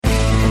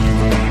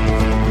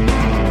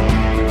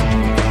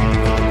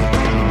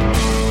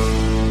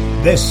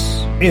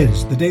This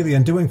is the Daily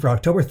Undoing for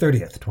October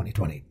 30th,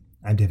 2020.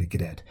 I'm David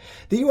Cadet.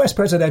 The U.S.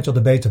 presidential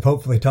debates have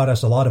hopefully taught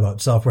us a lot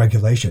about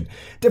self-regulation,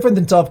 different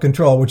than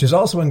self-control, which is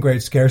also in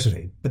great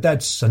scarcity, but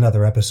that's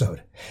another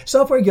episode.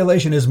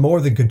 Self-regulation is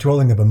more than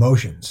controlling of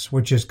emotions,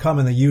 which is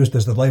commonly used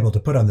as the label to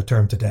put on the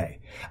term today.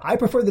 I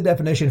prefer the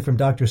definition from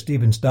Dr.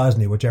 Stephen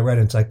Stosny, which I read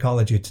in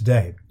Psychology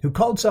Today, who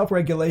called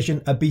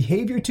self-regulation a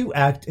behavior to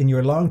act in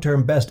your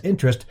long-term best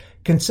interest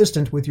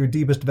consistent with your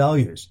deepest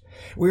values.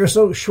 We are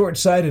so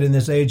short-sighted in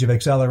this age of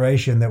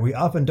acceleration that we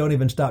often don't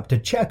even stop to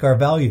check our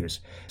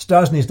values.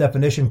 Stosny's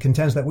definition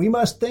contends that we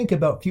must think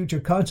about future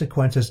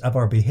consequences of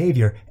our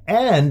behavior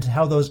and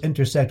how those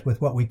intersect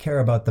with what we care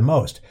about the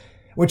most,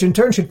 which in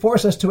turn should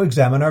force us to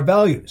examine our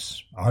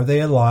values. Are they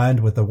aligned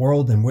with the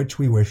world in which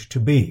we wish to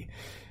be?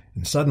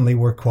 And suddenly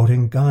we're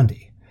quoting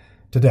Gandhi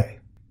today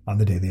on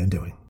the Daily Undoing.